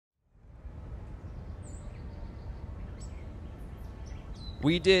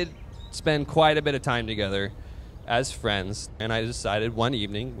We did spend quite a bit of time together as friends, and I decided one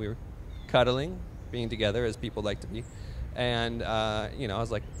evening we were cuddling, being together as people like to be, and I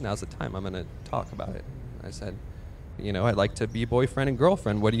was like, now's the time, I'm going to talk about it. I said, I'd like to be boyfriend and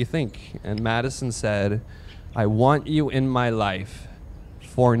girlfriend. What do you think? And Madison said, I want you in my life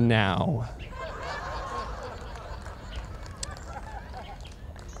for now.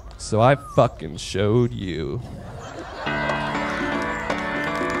 So I fucking showed you.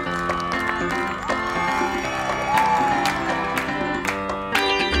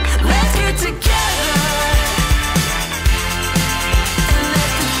 Let's get together.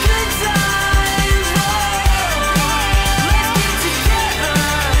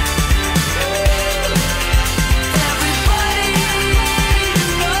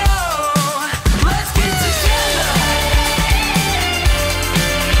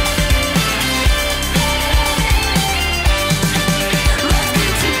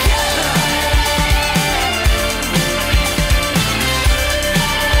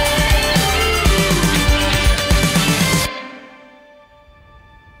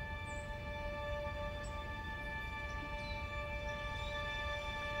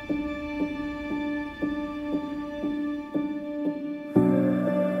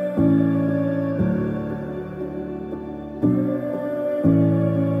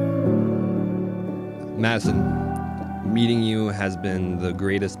 Madison, meeting you has been the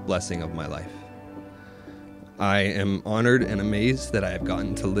greatest blessing of my life. I am honored and amazed that I have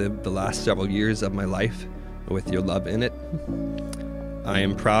gotten to live the last several years of my life with your love in it. I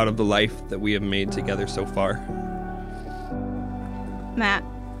am proud of the life that we have made together so far. Matt,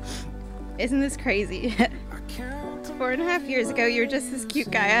 isn't this crazy? 4.5 years ago, you were just this cute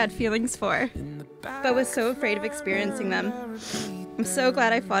guy I had feelings for, but was so afraid of experiencing them. I'm so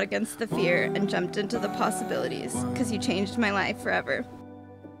glad I fought against the fear and jumped into the possibilities, because you changed my life forever.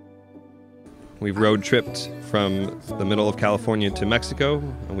 We've road tripped from the middle of California to Mexico,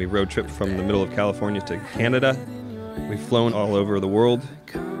 and we road tripped from the middle of California to Canada. We've flown all over the world,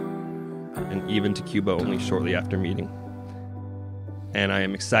 and even to Cuba only shortly after meeting. And I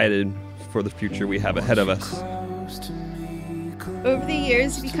am excited for the future we have ahead of us. Over the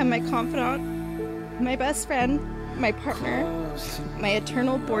years, you've become my confidant, my best friend, my partner, my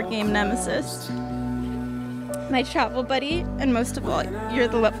eternal board game nemesis, my travel buddy, and most of all, you're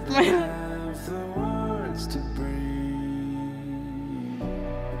the love of my life.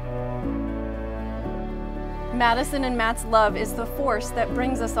 Madison and Matt's love is the force that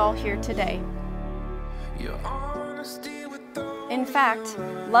brings us all here today. In fact,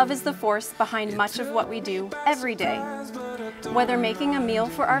 love is the force behind much of what we do every day. Whether making a meal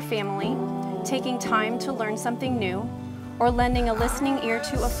for our family, taking time to learn something new, or lending a listening ear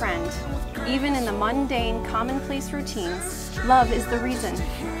to a friend, even in the mundane, commonplace routines, love is the reason.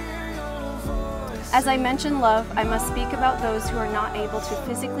 As I mention love, I must speak about those who are not able to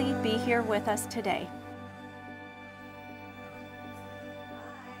physically be here with us today.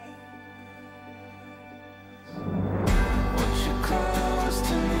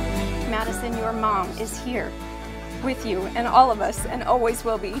 Madison, your mom is here with you and all of us and always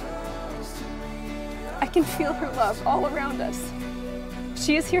will be. I can feel her love all around us.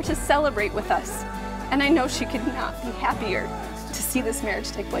 She is here to celebrate with us, and I know she could not be happier to see this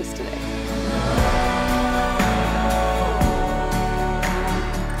marriage take place today.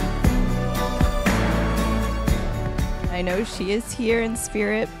 I know she is here in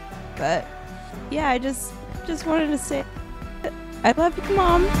spirit, but yeah, I just wanted to say I love you,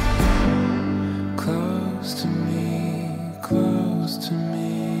 Mom. Close to me, close to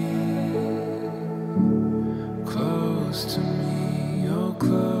me, close to me, you're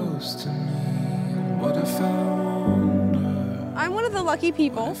close to me. What if I wonder? I'm one of the lucky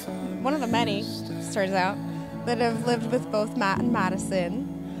people, one of the many, turns out, that have lived with both Matt and Madison.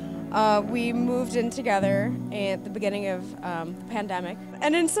 We moved in together at the beginning of the pandemic.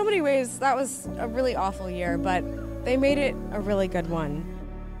 And in so many ways, that was a really awful year, but they made it a really good one.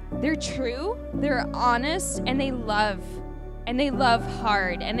 They're true, they're honest, and they love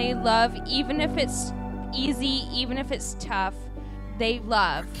hard, and they love even if it's easy, even if it's tough, they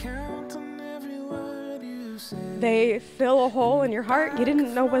love. They fill a hole in your heart you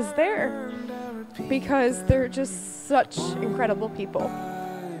didn't know was there, because they're just such incredible people.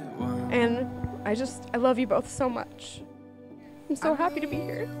 And I love you both so much. I'm so happy to be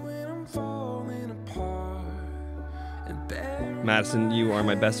here. Madison, you are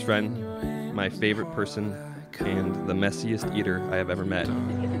my best friend, my favorite person, and the messiest eater I have ever met.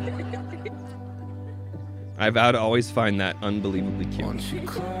 I vow to always find that unbelievably cute.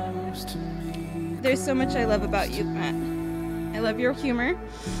 There's so much I love about you, Matt. I love your humor.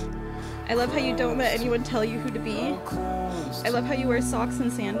 I love how you don't let anyone tell you who to be. I love how you wear socks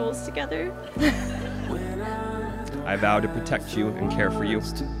and sandals together. I vow to protect you and care for you.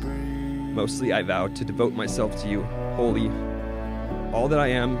 Mostly, I vow to devote myself to you wholly. All that I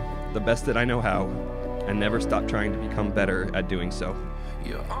am, the best that I know how, and never stop trying to become better at doing so.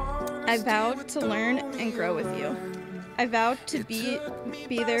 I vow to learn and grow with you. I vow to be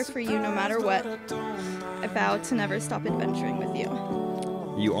there for you no matter what. I vow to never stop adventuring with you.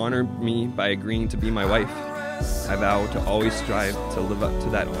 You honor me by agreeing to be my wife. I vow to always strive to live up to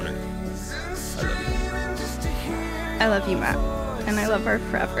that honor. I love you. I love you, Matt, and I love our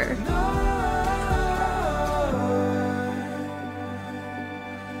forever.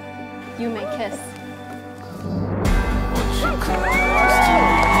 You may kiss.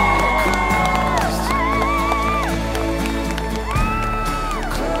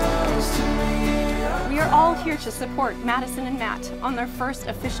 We are all here to support Madison and Matt on their first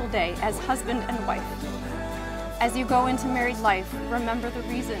official day as husband and wife. As you go into married life, remember the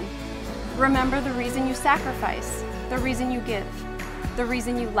reason. Remember the reason you sacrifice, the reason you give, the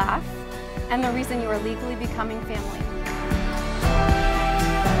reason you laugh, and the reason you are legally becoming family.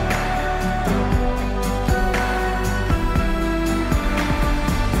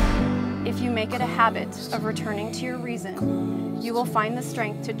 If you make it a habit of returning to your reason, you will find the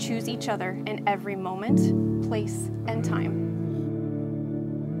strength to choose each other in every moment, place, and time.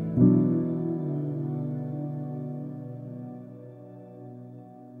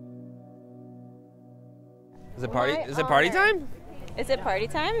 Is it party? Is it party time? Is it party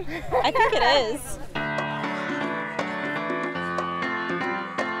time? I think it is.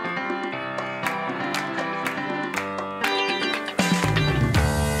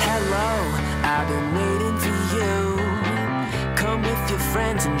 Hello, I've been waiting for you. Come with your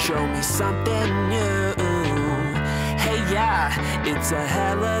friends and show me something new. Hey, yeah, it's a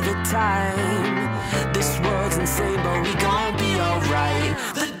hell of a time. This world's insane, but we gon' be alright.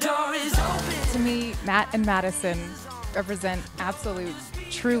 The door is open. To me, Matt and Madison represent absolute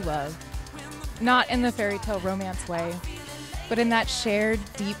true love. Not in the fairy tale romance way, but in that shared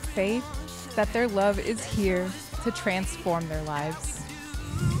deep faith that their love is here to transform their lives.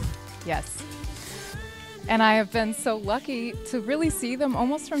 Yes. And I have been so lucky to really see them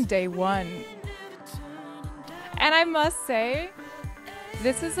almost from day one. And I must say,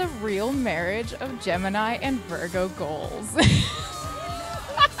 this is a real marriage of Gemini and Virgo goals.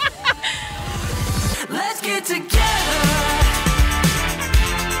 Let's get together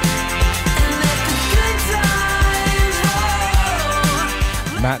and let the good times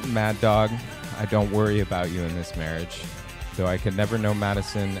roll. Matt and Mad Dog, I don't worry about you in this marriage. Though I could never know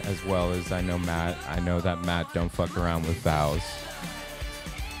Madison as well as I know Matt, I know that Matt don't fuck around with vows.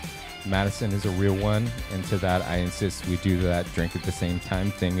 Madison is a real one, and to that I insist we do that drink at the same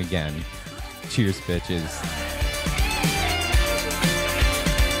time thing again. Cheers, bitches.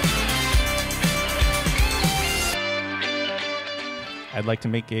 I'd like to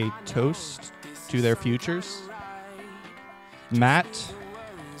make a toast to their futures. Matt,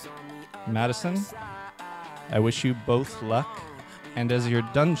 Madison, I wish you both luck. And as your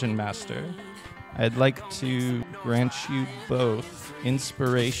dungeon master, I'd like to grant you both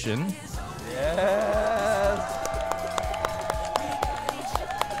inspiration. Yes.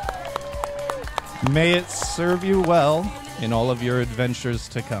 May it serve you well in all of your adventures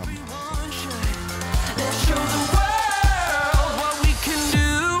to come.